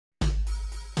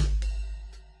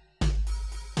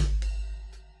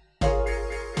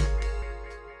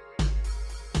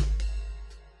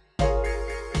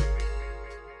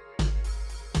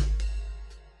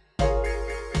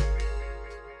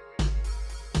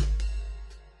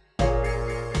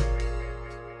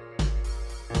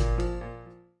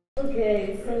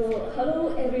Okay, so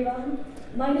hello everyone.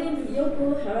 My name is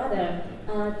Yoko Harada.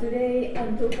 Today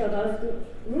I'm talking about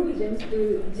RubyGems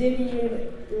to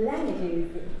JVM languages.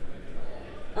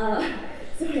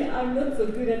 Sorry, I'm not so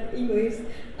good at English.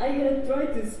 I'm gonna try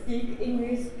to speak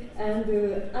English and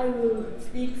I will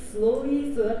speak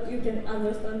slowly so that you can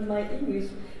understand my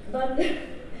English. But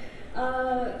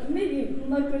maybe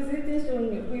my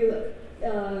presentation will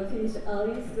finish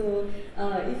early, so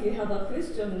if you have a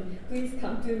question, please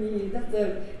come to me. That's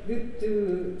good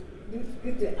to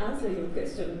answer your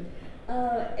question.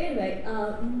 Anyway,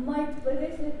 my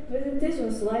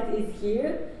presentation slide is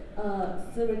here.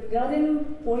 So regarding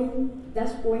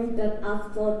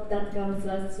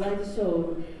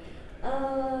point-point.appsort.com/slideshow,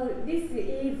 this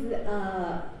is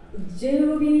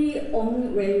JRuby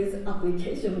on Rails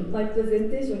application. My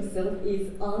presentation itself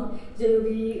is on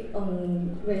JRuby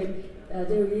on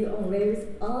Rails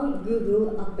on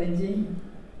Google App Engine.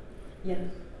 Yeah.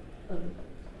 Okay.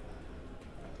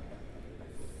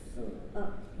 So.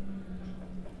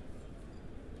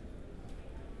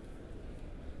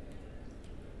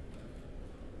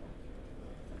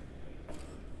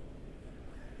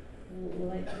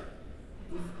 Like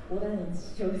this button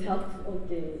shows up.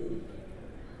 Okay.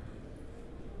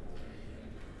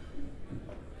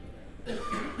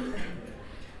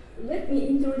 Let me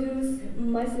introduce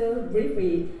myself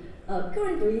briefly.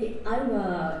 Currently, I'm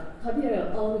a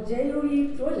pioneer of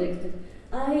JRuby project.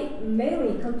 I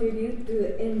mainly contribute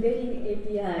to embedding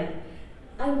API.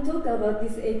 I'll talk about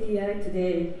this API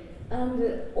today. And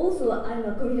also, I'm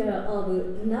a pioneer of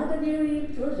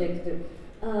Nagabiri project.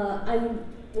 I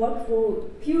work for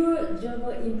pure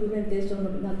Java implementation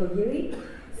of Nagabiri.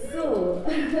 So,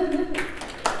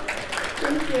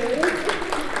 thank you.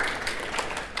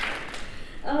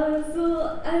 So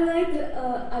I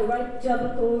write Java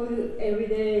code every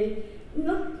day,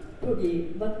 not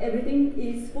Ruby, but everything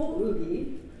is for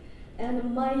Ruby.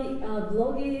 And my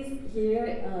blog is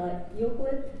here,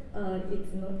 Yoko,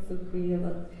 it's not so clear,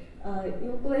 but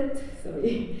Yoko,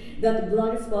 sorry,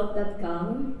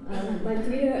 .blogspot.com. My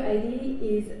Twitter ID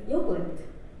is Yoko.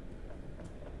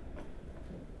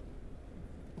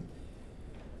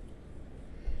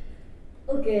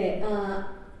 Okay.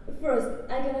 First,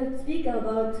 I'm going to speak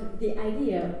about the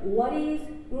idea. What is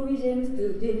RubyGems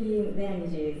to JVM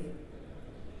languages?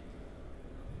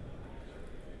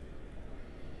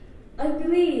 I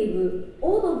believe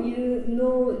all of you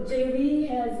know JRuby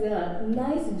has a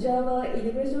nice Java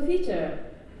integration feature.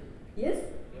 Yes?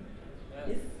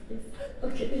 Yes? Yes.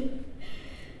 Okay.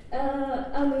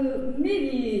 And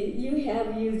maybe you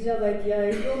have used Java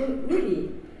API from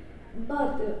Ruby.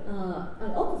 But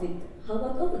an opposite. How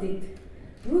about opposite?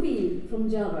 Ruby from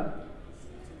Java.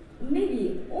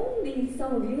 Maybe only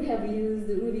some of you have used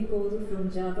Ruby code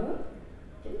from Java.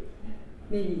 Okay.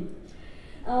 Maybe.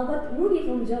 But Ruby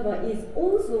from Java is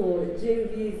also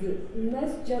JRuby's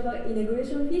nice Java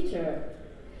integration feature.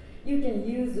 You can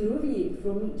use Ruby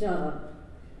from Java.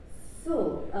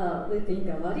 So let's think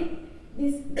about it.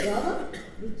 This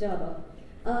Java.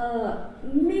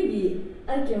 Maybe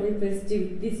I can replace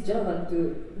this Java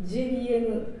to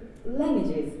JVM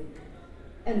languages.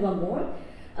 And one more,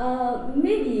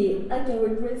 maybe I can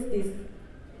replace this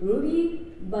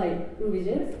Ruby by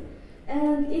RubyGems.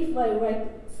 And if I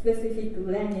write specific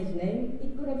language name,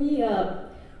 it's gonna be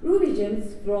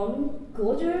RubyGems from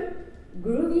Clojure,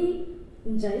 Groovy,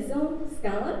 Jython,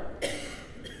 Scala.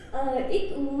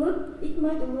 It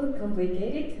might look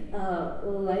complicated,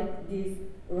 like this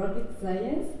rocket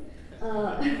science.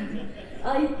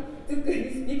 I took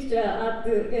this picture at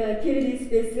the Kennedy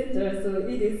Space Center, so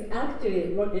it is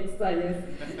actually rocket science.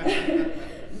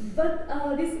 But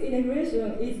this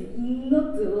integration is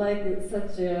not like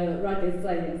such a rocket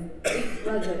science. It's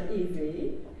rather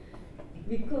easy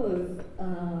because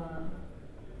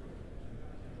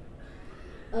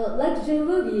like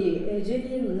JRuby,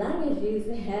 JVM languages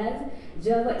has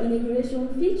Java integration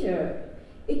feature.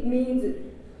 It means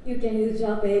you can use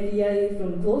Java API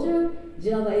from Clojure,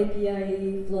 Java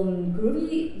API from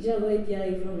Groovy, Java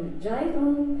API from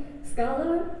Jython,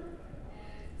 Scala.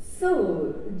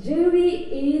 So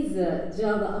JRuby is a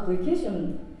Java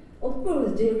application. Of course,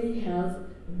 JRuby has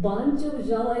bunch of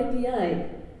Java API.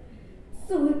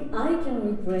 So I can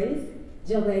replace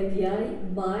Java API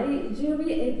by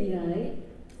JRuby API.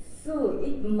 So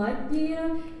it might be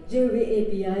a JRuby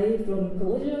API from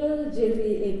Clojure,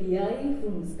 JRuby API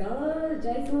from Scala,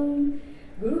 Jython,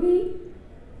 Groovy.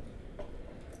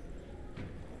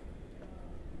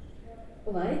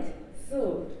 Alright, so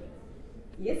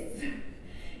yes,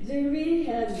 JRuby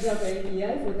has Java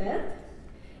API for that.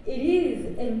 It is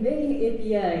embedding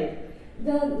API.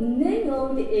 The name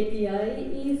of the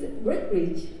API is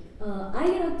RedBridge.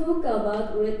 I'm gonna talk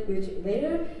about RedBridge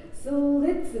later, so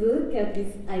let's look at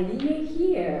this idea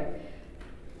here.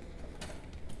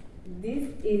 This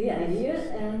is the idea,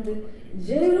 and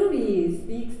JRuby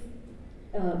speaks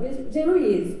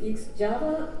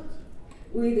Java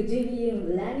with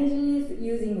JVM languages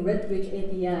using RedBridge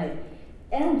API,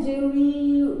 and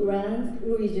JRuby runs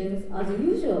RubyGems as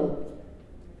usual.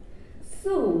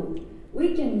 So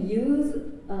we can use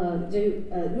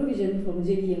RubyGems from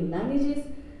JVM languages.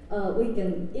 We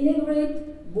can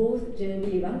integrate both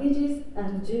JRuby languages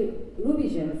and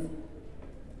RubyGems.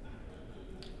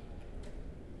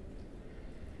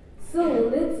 So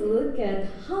let's look at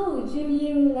how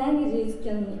JVM languages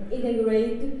can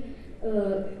integrate,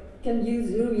 can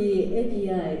use Ruby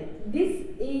API. This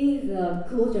is a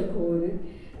Clojure code,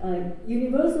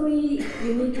 universally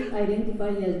unique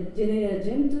identifier generator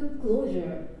gem to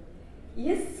Clojure.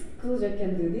 Yes, Clojure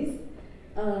can do this.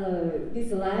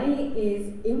 This line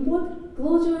is import.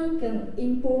 Clojure can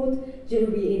import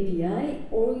JRuby API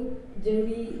or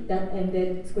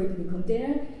JRuby.embed scripting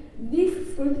container. This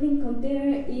scripting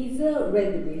container is a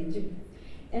RedBridge.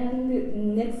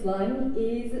 And next line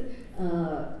is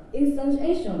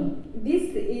instantiation.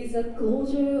 This is a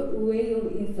Clojure way of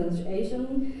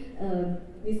instantiation.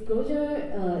 This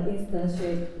Clojure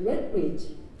instantiates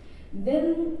RedBridge.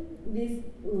 Then this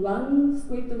run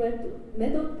script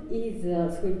method is a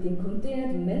scripting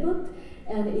container method,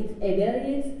 and it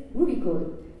evaluates Ruby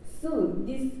code. So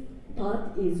this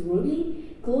part is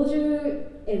Ruby. Clojure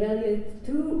evaluates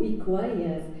two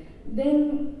requires.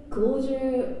 Then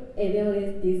Clojure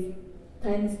evaluates this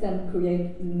timestamp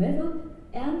create method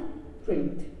and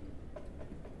print.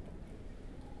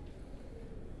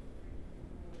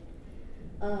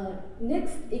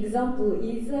 Next example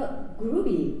is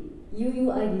Groovy.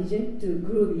 UUID gem to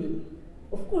Groovy.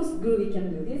 Of course, Groovy can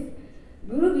do this.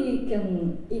 Groovy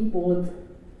can import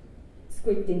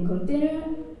scripting container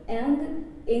and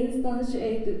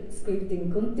instantiate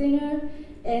scripting container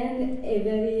and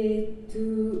evaluate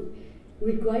to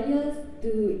requires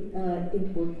to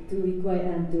import to require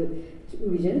and to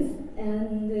regions,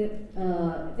 and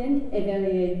then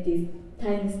evaluate this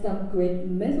timestamp create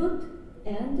method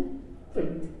and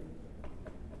print.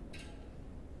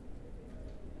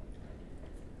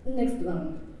 Next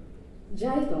one,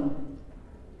 Jython.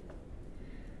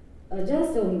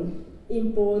 Jython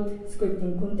import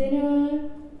scripting container,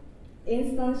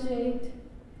 instantiate,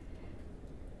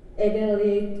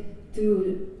 evaluate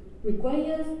to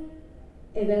requires,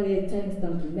 evaluate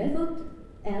timestamp method,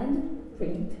 and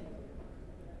print.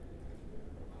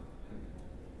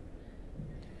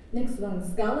 Next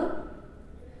one, Scala.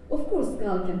 Of course,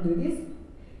 Scala can do this.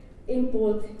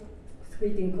 Import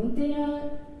scripting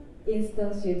container,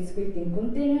 instantiate scripting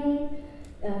container,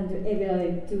 and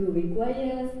evaluate to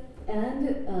requires, and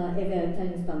evaluate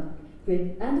timestamp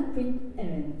create and print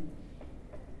element.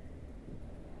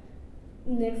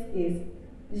 Next is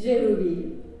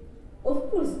JRuby. Of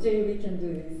course, JRuby can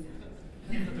do this.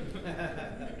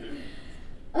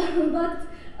 But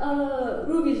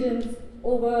RubyGems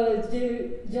over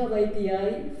Java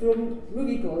API from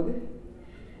Ruby code.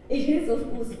 It is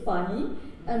of course funny,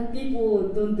 and people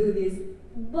don't do this.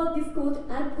 But this code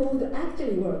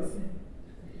actually works.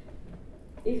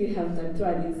 If you have time,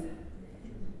 try this.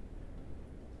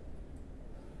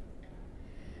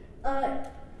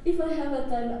 If I have a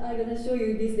time, I'm gonna show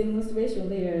you this demonstration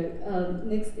later.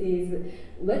 Next is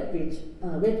RedBridge,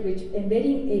 RedBridge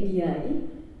embedding API.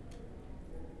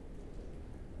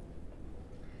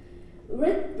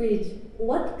 RedBridge,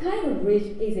 what kind of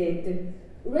bridge is it?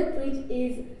 RedBridge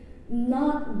is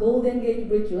not Golden Gate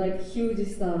Bridge like huge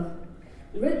stuff.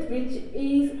 RedBridge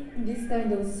is this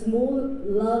kind of small,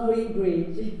 lovely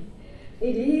bridge.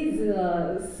 It is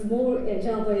a small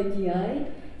Java API,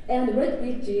 and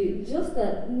RedBridge is just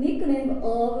a nickname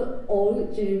of all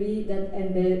JRuby that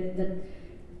embed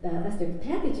that abstract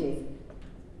packages.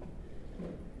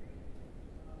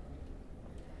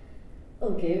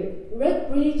 Okay,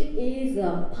 RedBridge is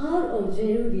a part of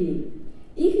JRuby.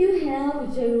 If you have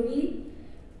JRuby,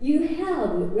 you have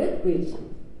RedBridge.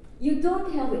 You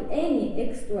don't have any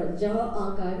extra Java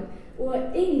archive or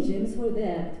any gems for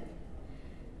that.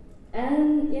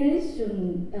 And in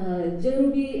addition,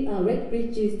 JRuby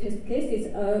RedBridge's test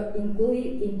cases are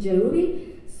included in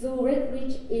JRuby, so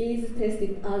RedBridge is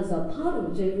tested as a part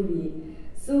of JRuby.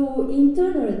 So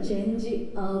internal change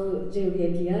of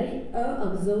JRuby API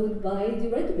are absorbed by the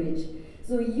RedBridge.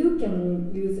 So you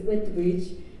can use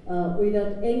RedBridge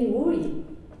without any worry.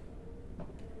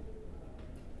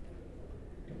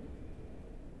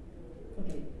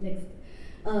 Okay, next.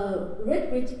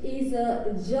 RedBridge is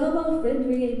a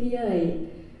Java-friendly API.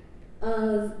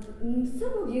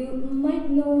 Some of you might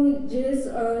know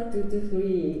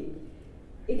JSR223.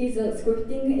 It is a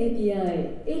scripting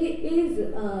API. It is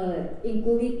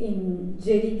included in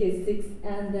JDK 6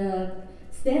 and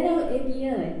standard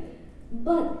API,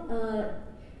 but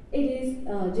it is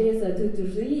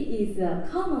JSR223 is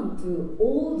common to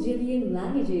all JVM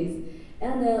languages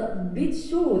and a bit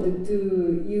short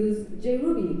to use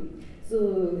JRuby. So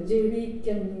JRuby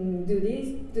can do this,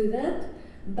 do that,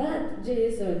 but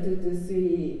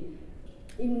JSR223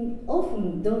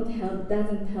 often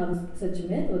doesn't have such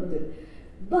method.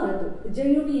 But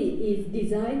JRuby is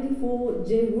designed for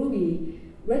JRuby,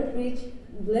 RedBridge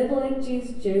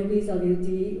leverages JRuby's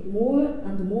ability more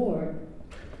and more.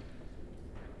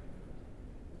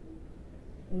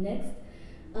 Next,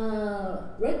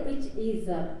 RedBridge is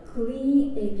a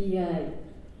clean API.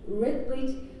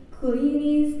 RedBridge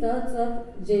cleanly starts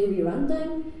up JRuby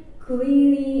runtime,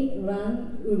 cleanly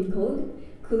run Ruby code,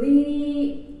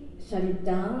 cleanly shut it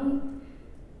down.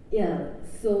 Yeah,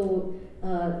 so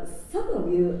some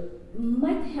of you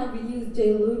might have used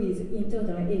JRuby's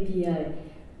internal API,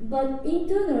 but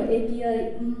internal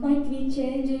API might be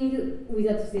changed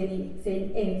without saying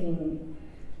anything.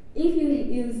 If you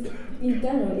use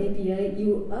internal API,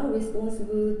 you are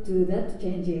responsible to that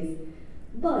changes.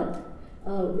 But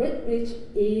RedBridge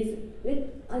is,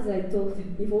 as I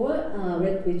talked before,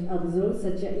 RedBridge absorbs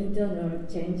such an internal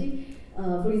change.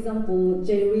 For example,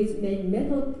 JRuby's main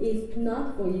method is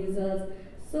not for users.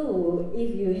 So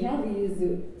if you have used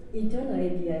internal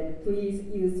API, please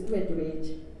use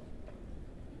RedBridge.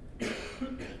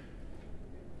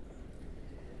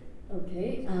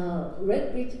 Okay,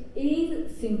 RedBridge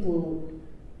is simple.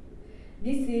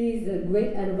 This is a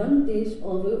great advantage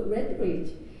of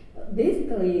RedBridge.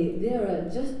 Basically, there are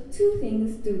just two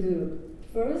things to do.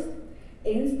 First,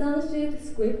 instantiate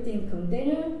scripting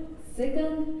container.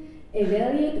 Second,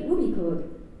 evaluate Ruby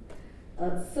code.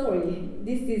 Sorry,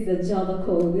 this is a Java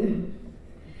code.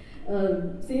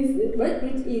 Since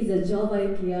RedBridge is a Java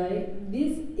API,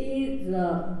 this is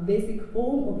the basic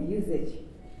form of usage.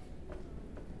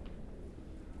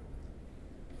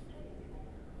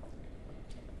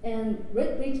 And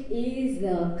RedBridge is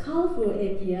a colorful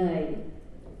API.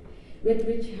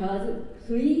 RedBridge has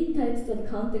 3 types of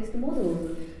context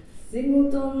models: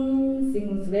 singleton,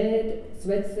 single thread,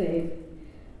 thread safe.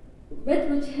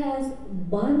 RedBridge has a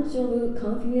bunch of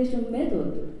configuration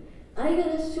methods. I'm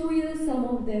gonna show you some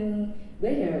of them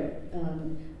later.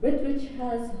 RedBridge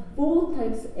has 4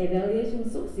 types of evaluation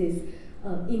sources: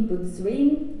 input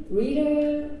string,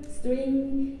 reader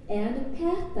string, and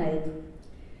path type.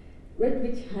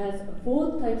 RedBridge has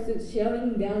 4 types of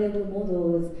sharing variable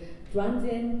models: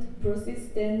 transient,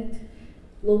 persistent,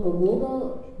 local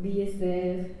global,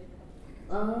 BSF,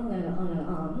 on and on and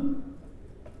on.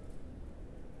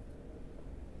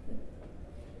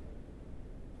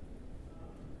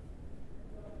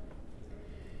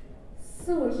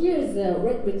 So here's the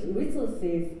RedBridge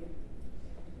resources.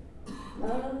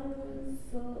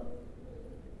 So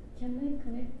can I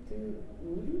connect to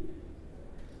Ruby?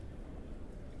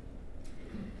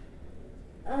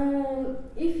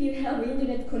 If you have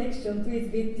internet connection, please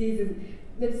visit these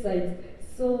websites.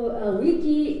 So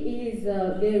Wiki is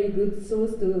a very good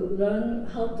source to learn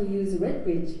how to use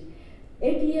RedBridge.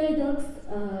 API docs,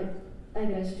 I'm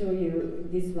going to show you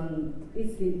this one.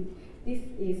 This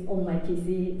is on my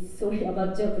PC. Sorry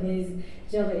about Japanese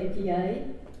Java API.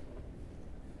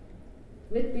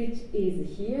 RedBridge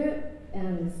is here,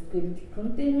 and script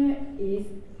container is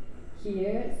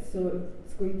here. So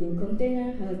scripting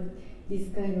container has this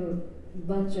kind of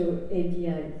bunch of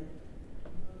API.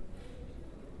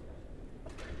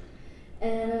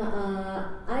 And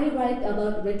I write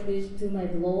about RedBridge to my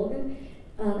blog.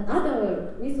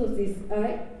 Other resources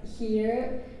are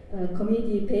here.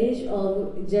 Community page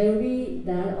of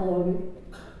JRuby.org.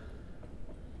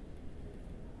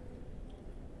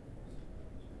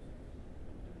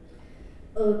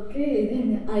 Okay,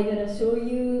 then I'm gonna show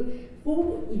you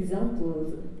 4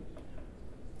 examples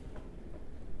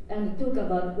and talk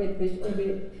about RedBridge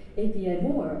API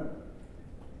more.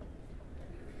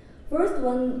 First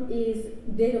one is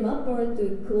DataMapper to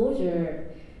Clojure.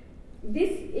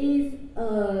 This is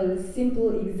a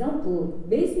simple example.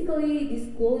 Basically, this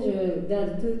Clojure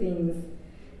does 2 things: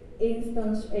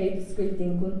 instantiate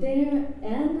scripting container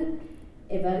and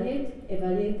evaluate.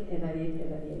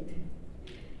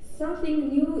 Something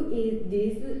new is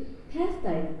this path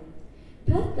type.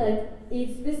 Path type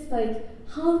is specified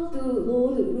how to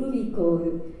load Ruby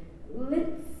code.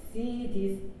 Let's see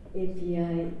this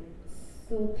API.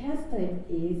 So path type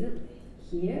is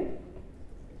here.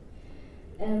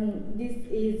 And this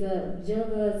is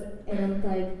Java's enum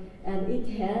type, and it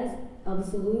has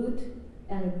absolute,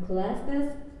 and class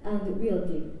path, and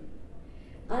relative.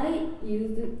 I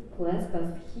used class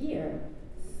path here,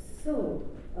 so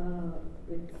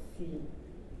let's see.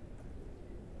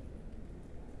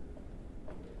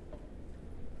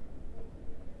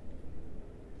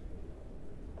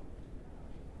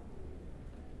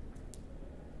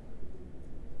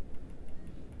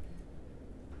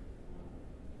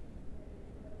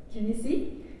 Can you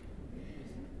see?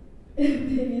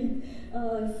 Maybe,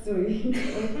 sorry,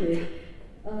 okay.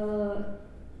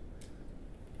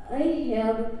 I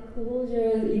have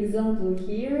Clojure example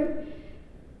here.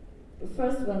 The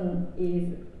first one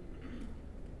is,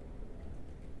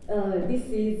 this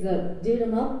is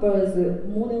DataMapper's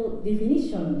model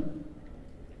definition.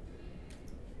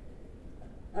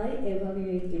 I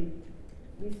evaluated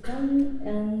this one,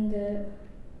 and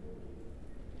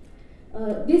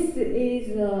this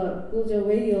is a Clojure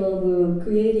way of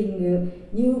creating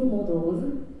new models.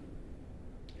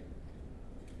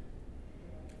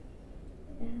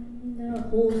 And the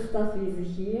whole stuff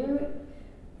is here.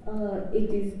 It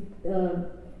is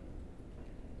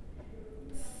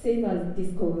same as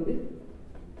this code.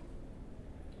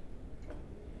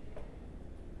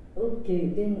 Okay,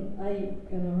 then I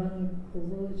gonna run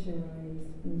Clojure.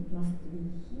 It must be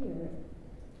here.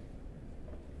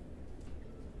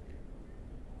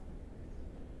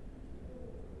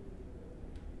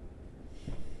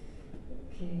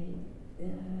 Okay.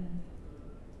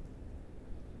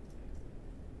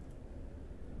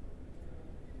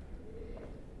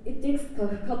 It takes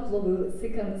a couple of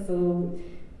seconds, so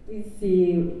we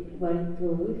see what it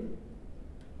goes.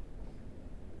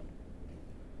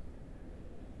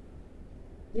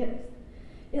 Yes.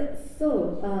 Yeah.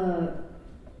 So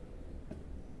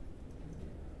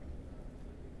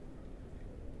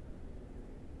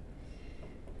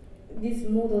this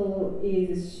model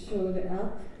is showed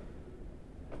up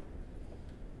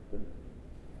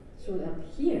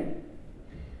here.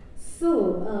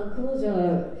 So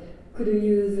Clojure could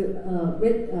use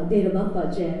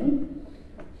DataMapper gen.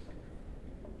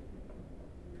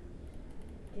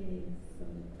 Okay, so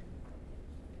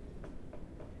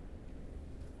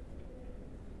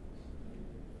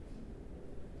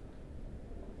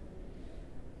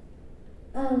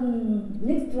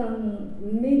next one,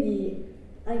 maybe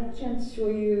I can't show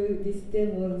you this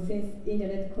demo since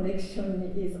internet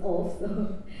connection is off.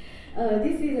 So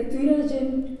this is a Twitter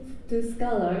gen to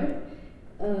Scala.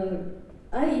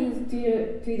 I use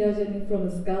Twitter gen from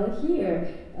Scala here.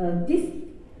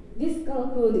 This Scala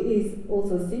code is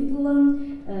also simple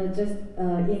one. Just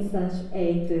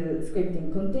instantiate the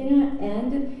scripting container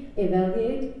and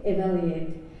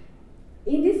evaluate.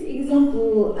 In this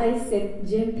example, I set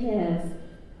gem path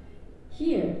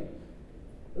here.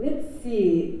 Let's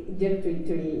see directory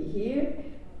tree here.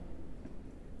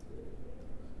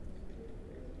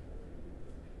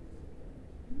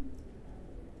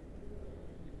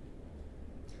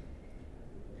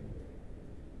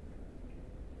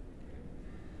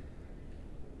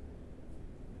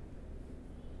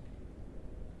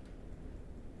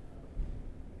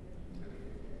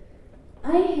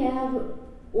 I have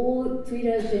all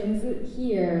Twitter gens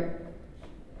here.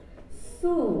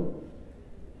 So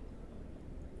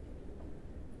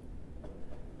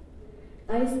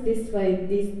I specify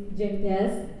this gem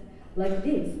path like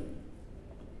this,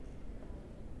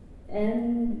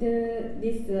 and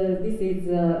this is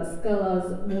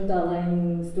Scala's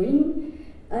multi-line string.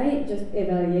 I just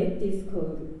evaluate this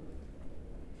code.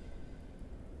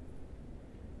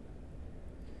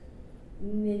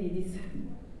 Maybe this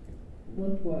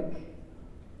won't work.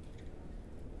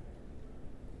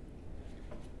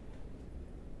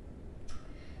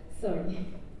 Sorry.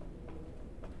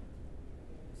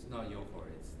 It's not your fault,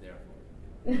 it's their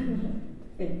fault.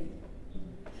 Thanks.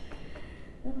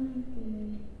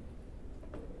 Okay.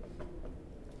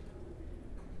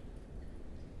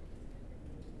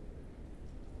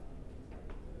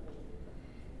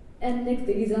 And next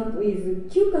example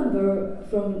is cucumber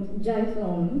from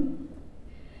Jython.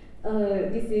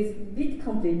 This is a bit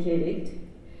complicated.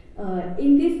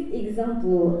 In this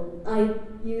example, I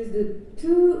used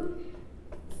two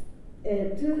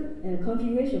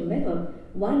configuration methods.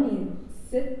 One is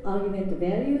set argument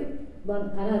value,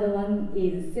 another one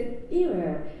is set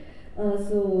error.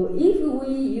 So if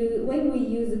when we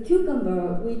use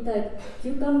cucumber, we type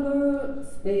cucumber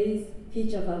space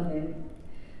feature file name.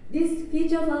 This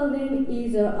feature file name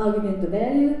is an argument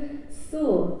value,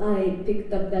 so I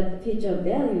picked up that feature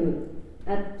value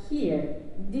at here.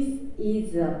 This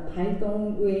is a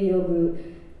Python way of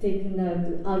taking out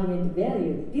argument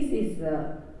value. This is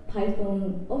a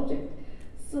Python object.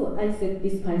 So I set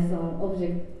this Python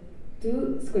object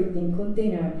to scripting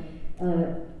container,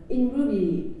 In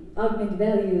Ruby, argument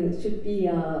value should be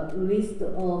a list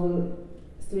of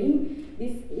string.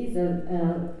 This is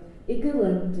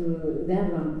equivalent to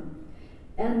that one.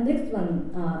 And next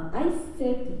one, I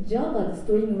set Java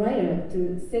string writer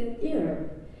to set error.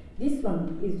 This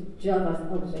one is Java's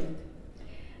object.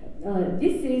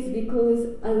 This is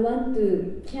because I want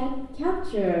to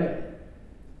capture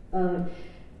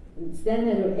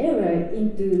standard error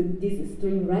into this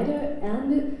string writer,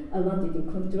 and I wanted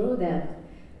to control that.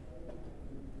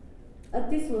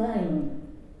 At this line,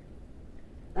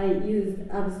 I used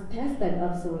pass type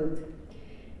absolute.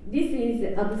 This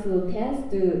is absolute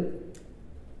pass to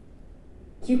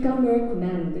cucumber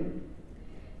command,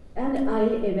 and I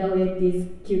evaluate this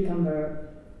cucumber.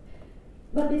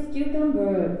 But this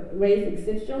cucumber raised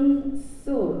exception,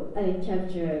 so I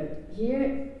capture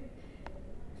here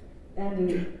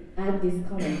and add this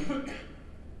comment.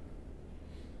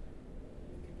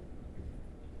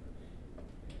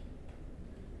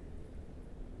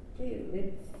 Okay,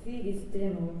 let's see this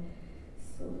demo.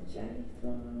 So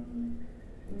Jython,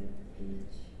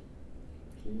 RedBridge,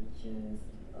 features.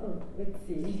 Oh, let's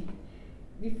see.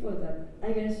 Before that,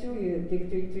 I can show you the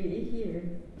tree here.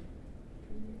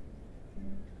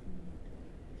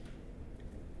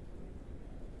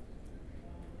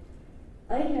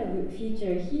 I have a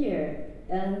feature here,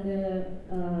 and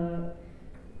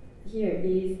here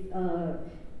is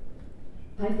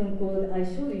Python code I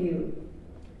showed you.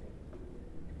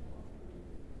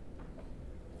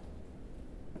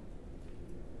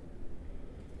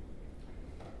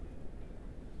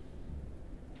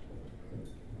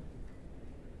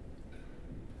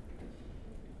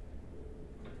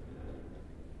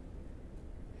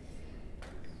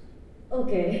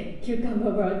 Okay,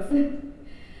 cucumber works.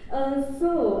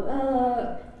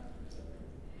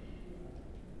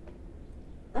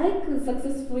 I could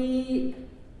successfully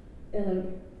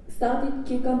started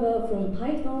cucumber from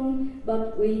Python,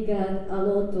 but we got a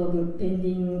lot of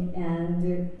pending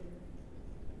and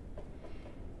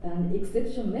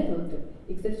exception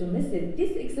message.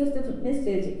 This exception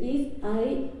message is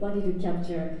I wanted to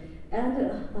capture. And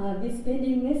this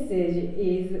pending message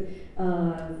is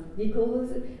because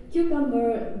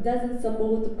Cucumber doesn't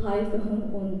support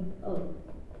Python on, oh,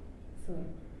 sorry.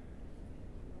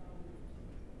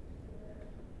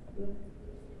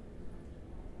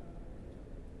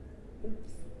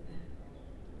 Oops.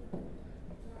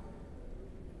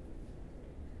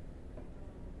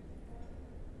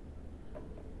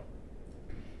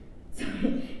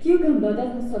 Sorry, Cucumber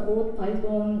doesn't support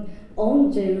Python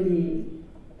on JRuby.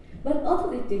 But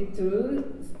opposite true,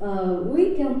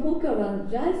 we can poke around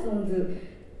Jython's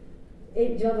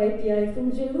Java API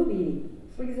from JRuby.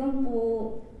 For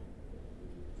example,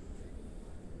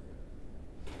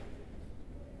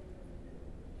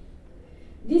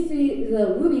 this is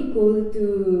the Ruby code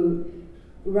to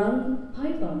run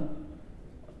Python.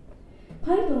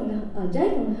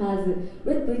 Jython has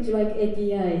RedBridge-like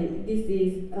API. This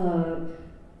is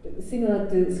similar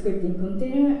to scripting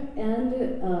container, and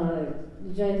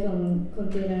Jython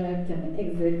container can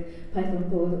execute Python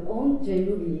code on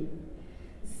JRuby.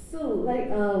 So, like,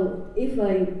 if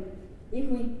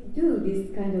we do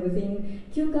this kind of thing,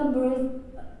 Cucumber's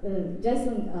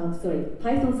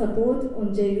Python support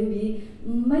on JRuby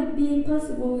might be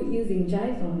possible using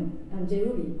Jython and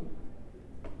JRuby.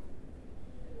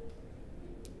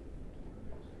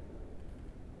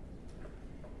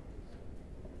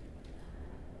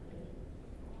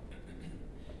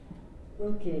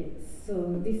 Okay,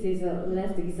 so this is a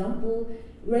last example.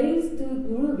 Rails to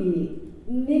Groovy.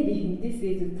 Maybe this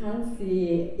is a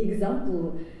fancy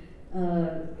example.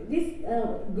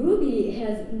 Groovy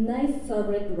has nice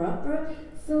servlet wrapper,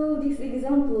 so this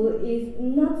example is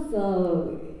not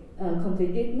so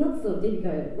complicated, not so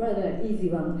difficult, rather easy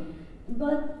one.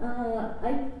 But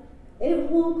a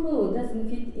whole code doesn't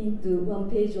fit into one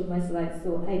page of my slide,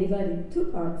 so I divided two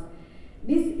parts.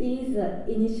 This is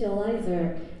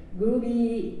initializer.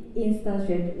 Groovy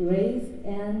instantiate Rails,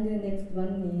 and the next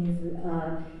one is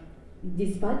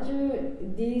dispatcher.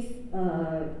 This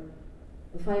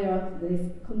fire up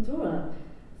this controller.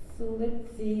 So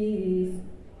let's see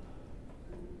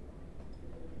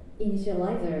this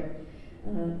initializer.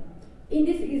 In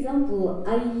this example,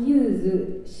 I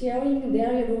use sharing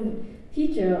variable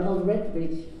feature of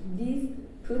RedBridge. This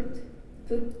put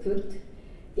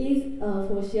is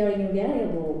for sharing a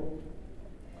variable.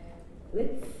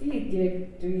 Let's see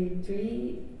directory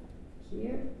tree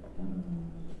here.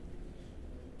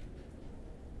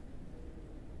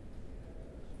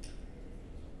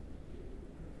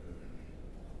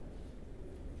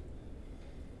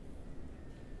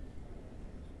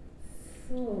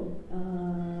 So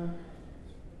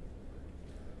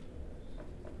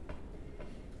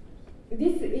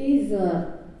this is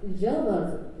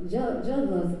Java's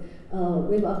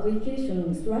web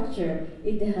application structure.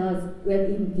 It has web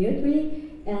in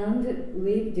directory and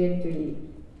lib directory.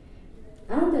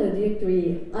 Under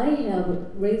directory, I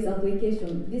have Rails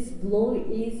application. This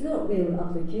blog is a web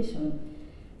application.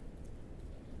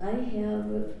 I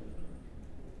have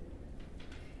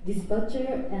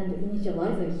dispatcher and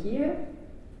initializer here.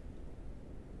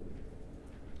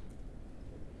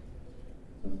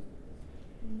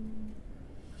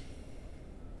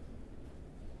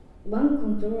 One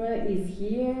controller is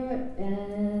here,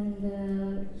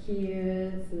 and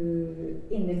here's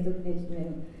index of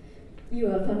HTML. You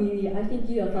are familiar, I think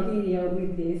you are familiar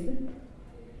with this.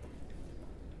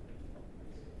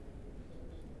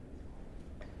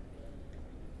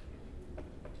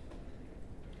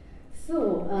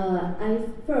 So,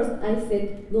 first I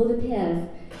said load path.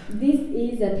 This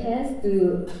is a path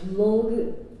to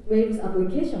load Rails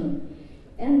application.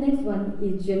 And next one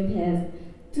is gem path.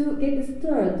 To get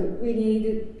started, we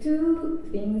need two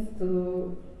things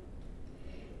to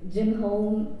gem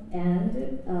home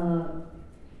and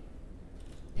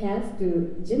path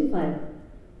to gem file.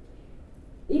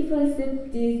 If I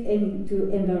set these into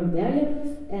environment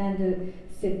variables and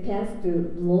set path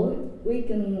to load, we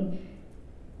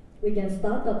can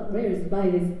start up Rails by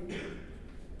this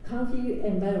config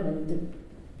environment.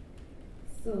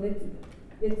 So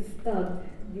let's start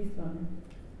this one.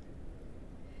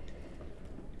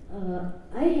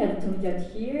 I have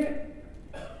Tomcat here,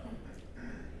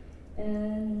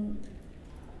 and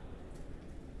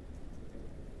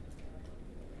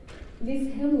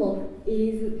this hemlock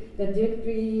is the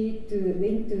directory to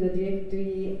link to the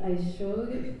directory I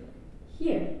showed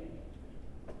here.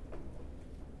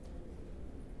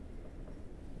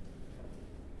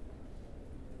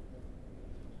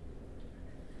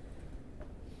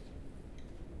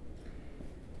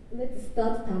 Let's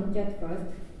start Tomcat first.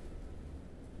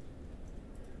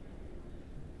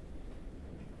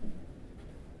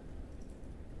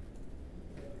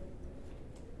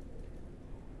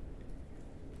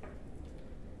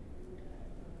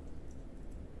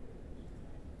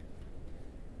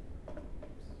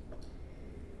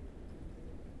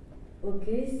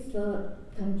 Okay, so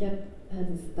Tomcat has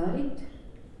started.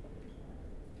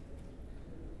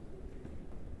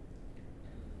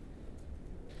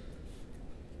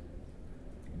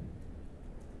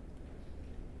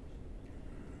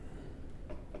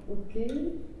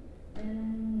 Okay,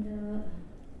 and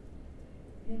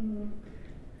Hemlock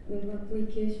web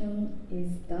application is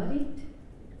started,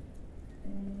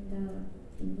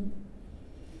 and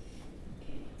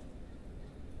okay.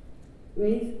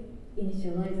 Rails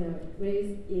initializer.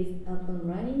 Rails is up and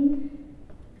running.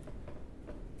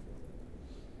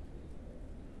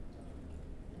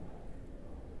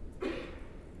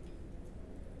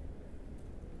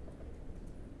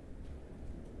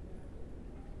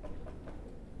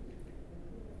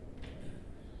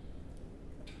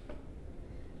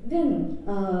 Then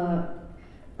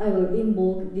I will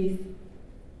invoke this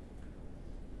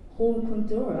home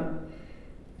controller.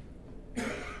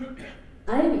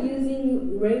 I'm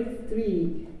using Rails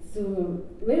 3. So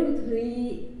Rails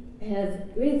 3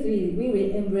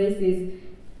 really embraces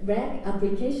rack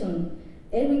application.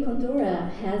 Every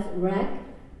controller has rack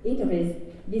interface,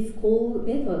 this call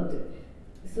method.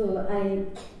 So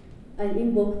I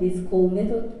invoke this call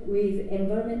method with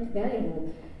environment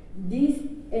variable. This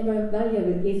environment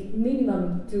variable is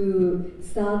minimum to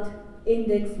start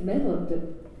index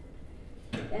method.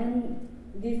 And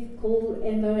this call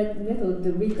environment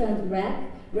method returns rack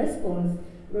response.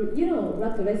 You know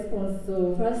rack response.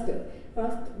 So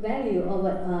first value of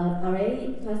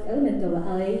array, first element of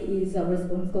array is a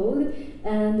response code,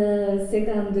 and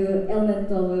second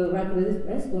element of rack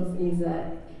response is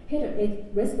a header,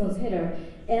 response header,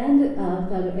 and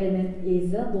third element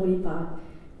is a body part.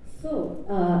 So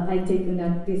I taken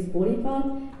up this body part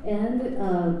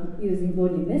and using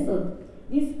body method.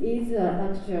 This is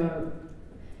actual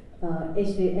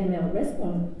HTML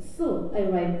response. So I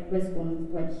write response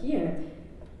right here.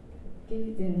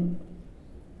 Okay, then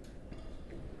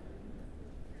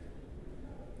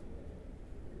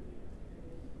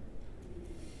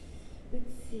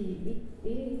let's see. It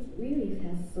is really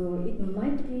fast, so it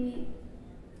might be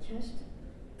cached.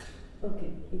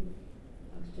 Okay, it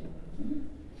actually.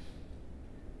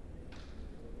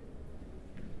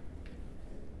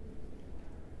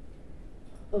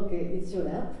 Okay, it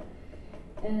showed up,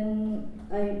 and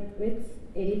let's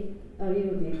edit a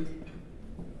little bit.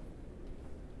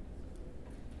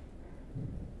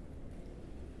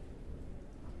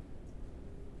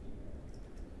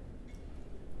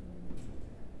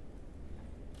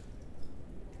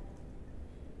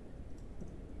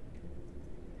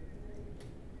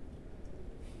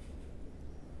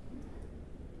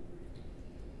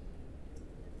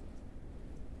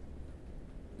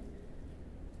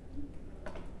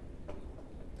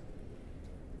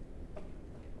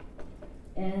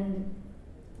 and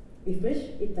refresh,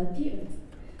 it appears.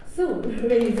 So,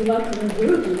 raise welcome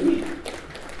Ruby.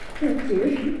 Thank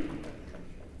you.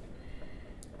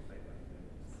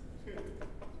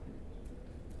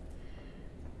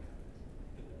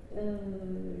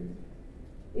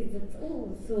 Is that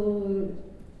all? So,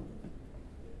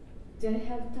 do I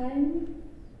have time?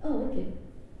 Oh, okay.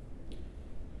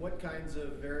 What kinds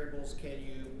of variables can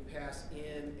you pass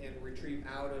in and retrieve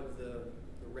out of the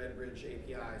RedBridge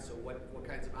API? So what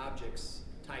kinds of objects,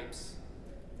 types?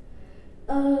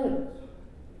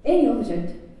 Any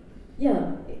object.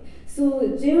 Yeah. So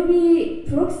JRuby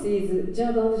proxies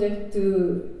Java object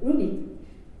to Ruby.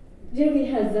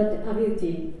 JRuby has that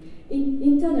ability.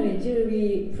 Internally,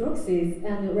 JRuby proxies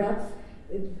and wraps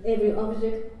every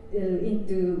object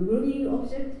into Ruby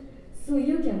object. So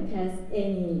you can pass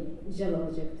any Java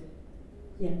object.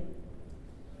 Yeah.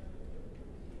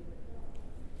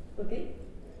 Okay.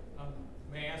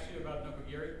 May I ask you about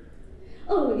Nokogiri?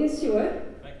 Oh, yes, sure.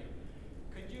 Thank you.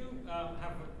 Could you have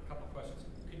a couple questions?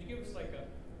 Could you give us like a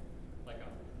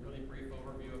really brief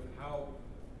overview of how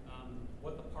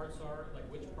what the parts are, like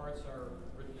which parts are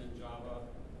written in Java?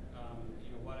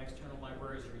 What external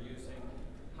libraries you're using?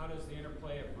 How does the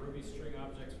interplay of Ruby string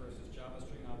objects versus Java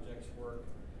string objects work?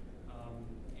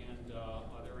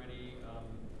 Are there any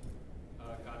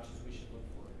gotchas we should look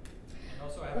for? And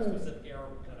also, I have a specific error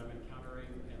that I'm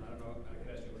encountering, and I don't know, I could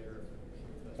ask you later.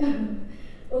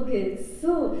 Okay,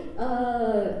 so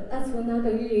as for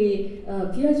Nokogiri,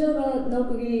 pure Java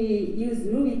Nokogiri use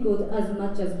Ruby code as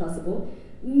much as possible.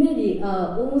 Maybe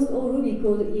almost all Ruby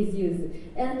code is used.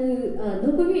 And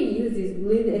Nokogiri uses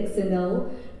libxml.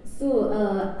 So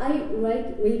I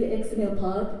write libxml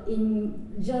part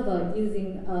in Java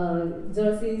using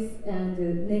Xerxes and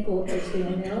Neko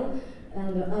HTML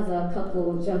and other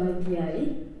couple of Java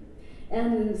API.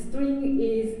 And string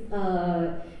is,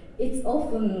 it's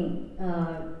often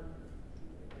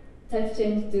type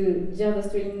change to Java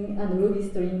string and Ruby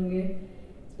string.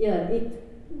 Yeah, it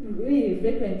really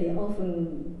frequently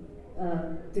often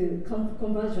do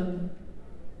conversion.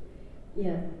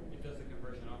 Yeah. It does the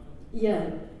conversion often?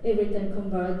 Yeah, every time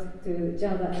convert to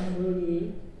Java and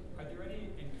Ruby. Are there any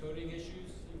encoding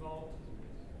issues involved?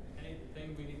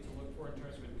 Anything we need to look for in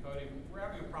terms of encoding? We're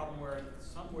having a problem where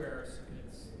somewhere it's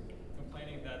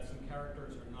complaining that some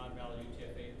characters are non-valid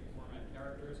UTF-8 format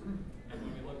characters, and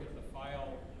when we look at the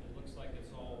file, it looks like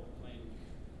it's all plain,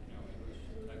 English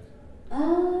text.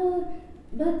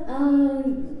 But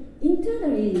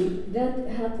internally that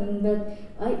happened, but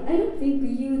I don't think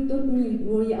you don't need to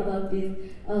worry about this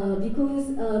because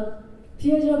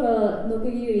pure Java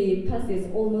Nokogiri passes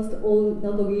almost all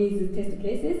Nokogiri's test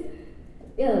cases.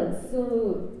 Yeah,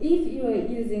 so if you are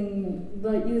using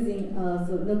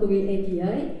so Nokogiri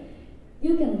API,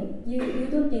 you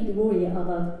don't need to worry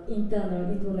about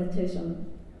internal implementation.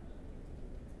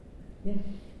 Yeah.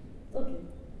 Okay.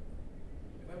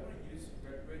 If I want to use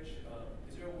RedBridge,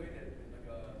 is there a way that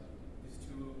these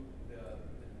two, the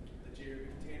JRuby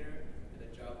container and the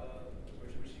Java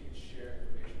version, which you can share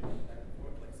information back and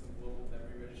forth, like some global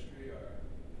memory registry, or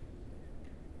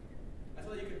I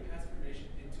thought you could pass information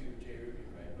into JRuby,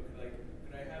 right? But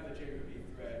could I have a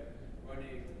JRuby thread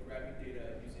running, grabbing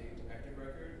data using active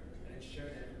record, and then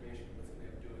sharing that information with something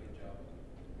I'm doing in Java?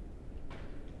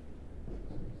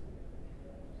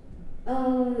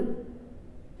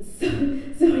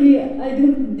 Sorry, I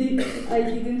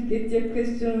didn't get your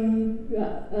question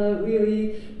really,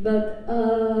 but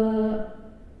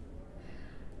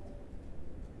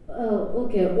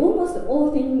okay, almost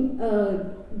all things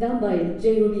done by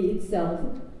JRuby itself.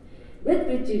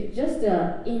 RedBridge is just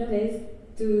an interface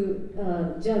to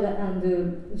Java and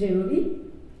JRuby.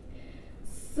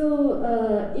 So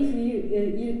if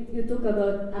you talk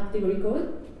about active record,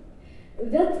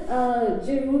 that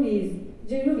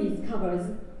JRuby covers.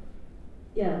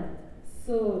 Yeah.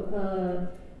 So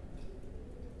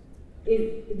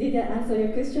did I answer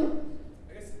your question?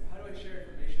 I guess, how do I share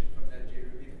information from that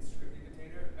JRuby scripting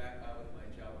container back out with my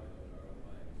Java code or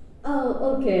my? Oh,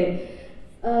 okay.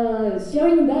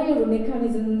 Sharing variable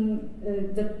mechanism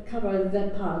that covers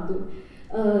that part.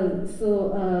 So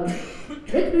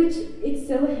RedBridge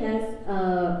itself has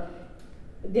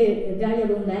the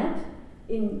variable map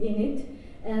in it,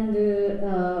 and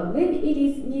when it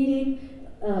is needed,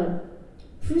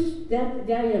 push that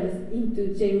variables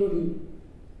into JRuby.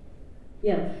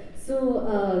 Yeah. So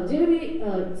JRuby,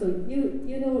 so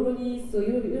you know Ruby. So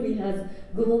Ruby has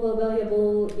global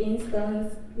variable,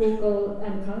 instance, local,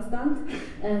 and constant.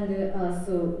 And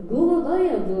so global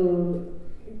variable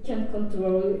can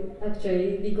control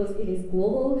actually because it is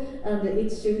global and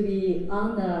it should be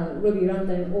on Ruby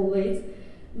runtime always.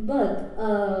 But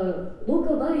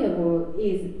local variable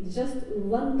is just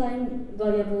one-time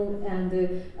variable, and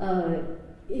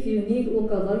if you need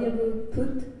local variable,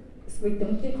 put script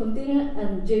container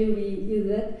and JRuby use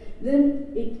that,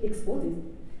 then it exposes.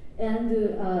 And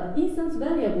instance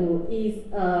variable is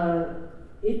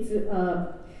its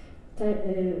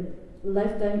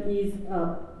lifetime is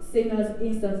same as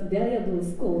instance variable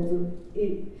scope.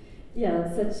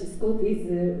 Such scope is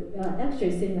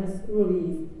actually same as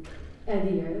Ruby's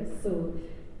idea. So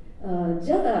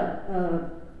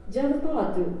Java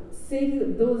part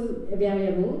saves those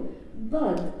variables,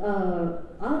 but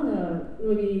on a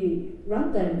Ruby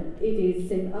runtime, it is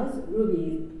same as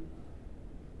Ruby's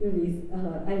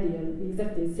idea,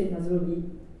 exactly same as Ruby.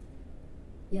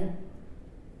 Yeah.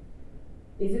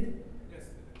 Is it? Yes.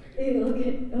 Thank you.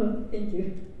 Okay. Oh, thank you.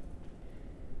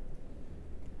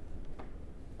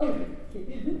 Okay.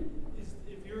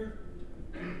 If you're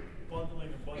bundling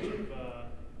a bunch of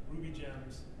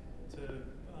RubyGems to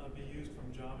be used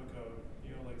from Java code,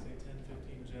 like say 10,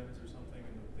 15 gems or something,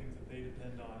 and the things that they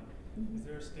depend on, is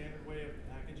there a standard way of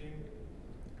packaging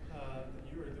that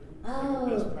you are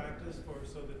the best practice for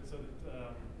so that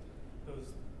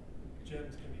those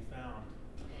gems can be found?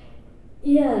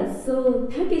 Yeah, so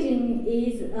packaging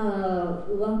is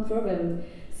one problem.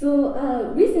 So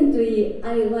recently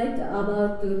I write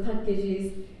about the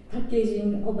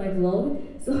packaging of my blog.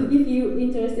 So if you're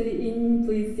interested in,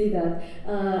 please see that.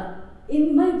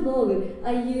 In my blog,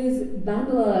 I use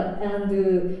bundler and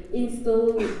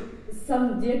install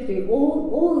some directory,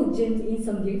 all gems in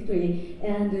some directory,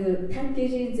 and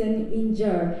package them in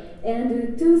jar.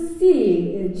 And to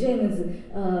see gems,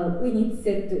 we need to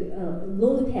set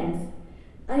load path.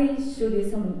 I showed you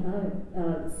some,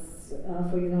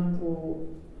 for example,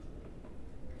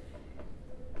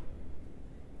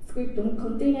 script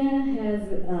container has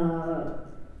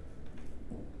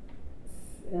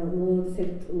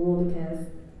load path.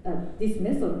 This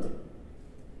method.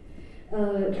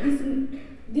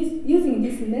 Using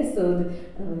this method,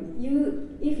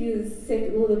 if you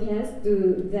set load path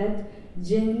to that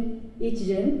gem, each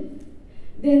gem,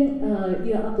 then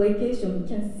your application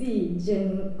can see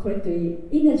gem correctly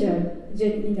in a jar,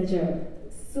 gem in a jar.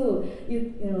 So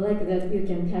like that, you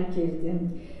can package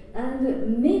them,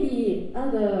 and maybe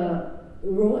other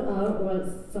ROR or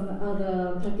some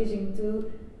other packaging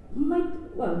tool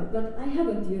might work, but I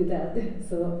haven't used that,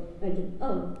 so I can.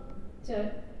 Oh,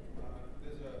 sure.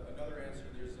 There's another answer.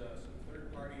 There's some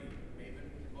third-party Maven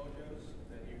mojos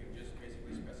that you can just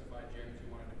basically specify gems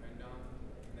you want to depend on,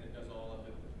 and then it does all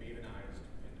of it Mavenized.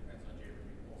 It depends on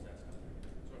JRuby, pulls that stuff.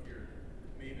 So if you're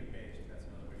Maven-based, that's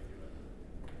another way to do it.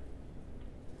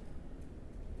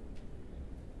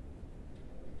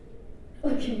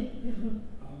 Okay.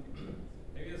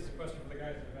 Maybe this is a question for the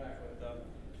guys in the back, but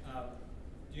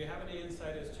do you have any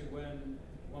insight as to when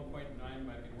 1.9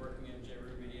 might be working in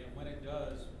JRuby, and when it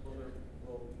does,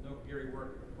 will no Geary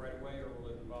work right away, or will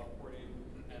it involve porting,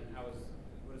 and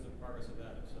what is the progress of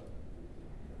that, if so?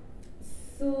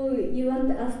 So you want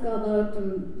to ask about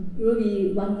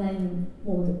Ruby 1.9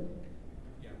 mode,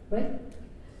 Yeah. right?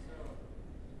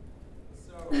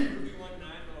 So Ruby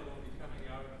 1.9 mode will be coming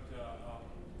out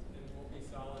in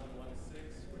multi-solid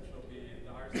 1.6, which will be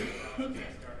the RC process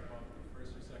will start about the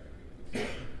first or second week of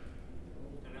December.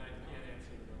 And I can't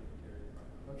answer the Nokogiri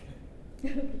part. Okay.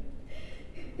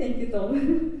 Thank you, Tom.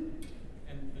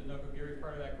 And the Nokogiri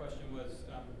part of that question was,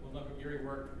 will Nokogiri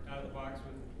work out of the box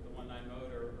with the 1.9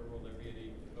 mode, or will there be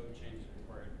any code changes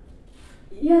required?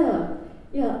 Yeah.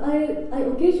 I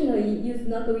occasionally use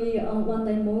Nokogiri on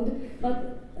 1.9 mode, but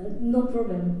no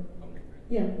problem. Okay, great.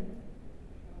 Yeah.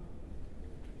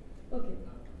 Okay.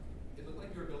 It looked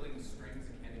like you were building strings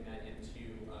and handing that into to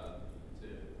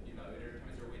the evaluator.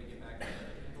 Is there a way to get back to the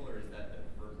handle, or is that the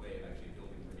preferred way of actually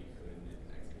building Ruby code and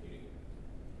executing it?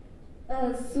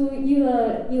 So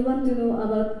you want to know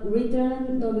about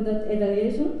return of that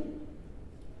evaluation?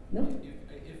 No? If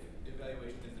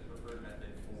evaluation is the preferred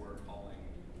method for calling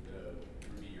the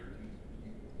Ruby, or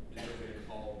is there a way to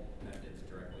call methods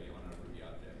directly on a Ruby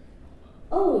object?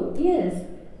 Oh, yes.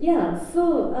 Yeah,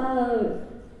 so,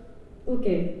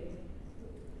 okay.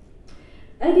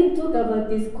 I didn't talk about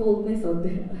this call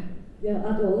method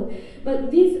at all,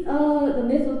 but these are the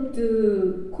method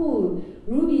to call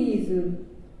Ruby's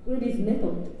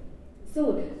method.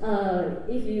 So,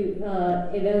 if you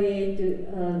evaluate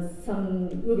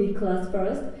some Ruby class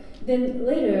first, then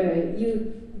later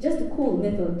you just call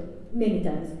method many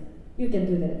times. You can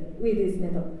do that with this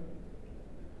method.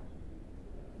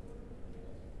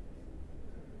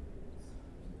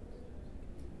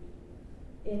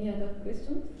 Any other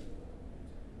questions?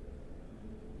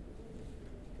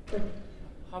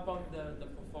 How about the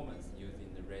performance using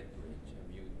the RedBridge? Have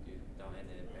you done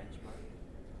any benchmark?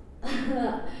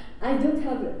 I don't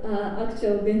have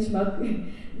actual benchmark,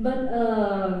 but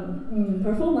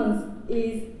performance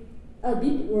is a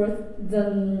bit worse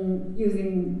than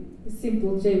using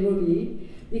simple JRuby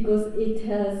because it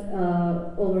has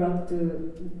overlap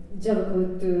to Java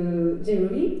code to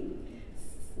JRuby.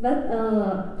 But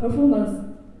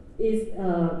performance is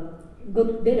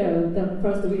got better than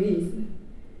first release.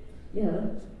 Yeah.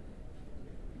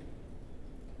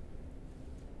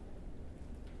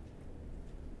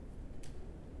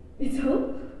 It's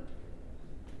all.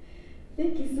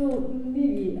 Thank you. So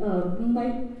maybe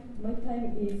my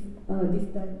time is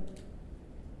this time.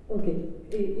 Okay,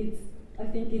 I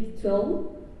think it's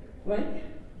 12, right?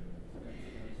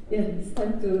 Yeah, it's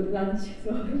time to lunch.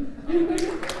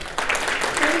 So.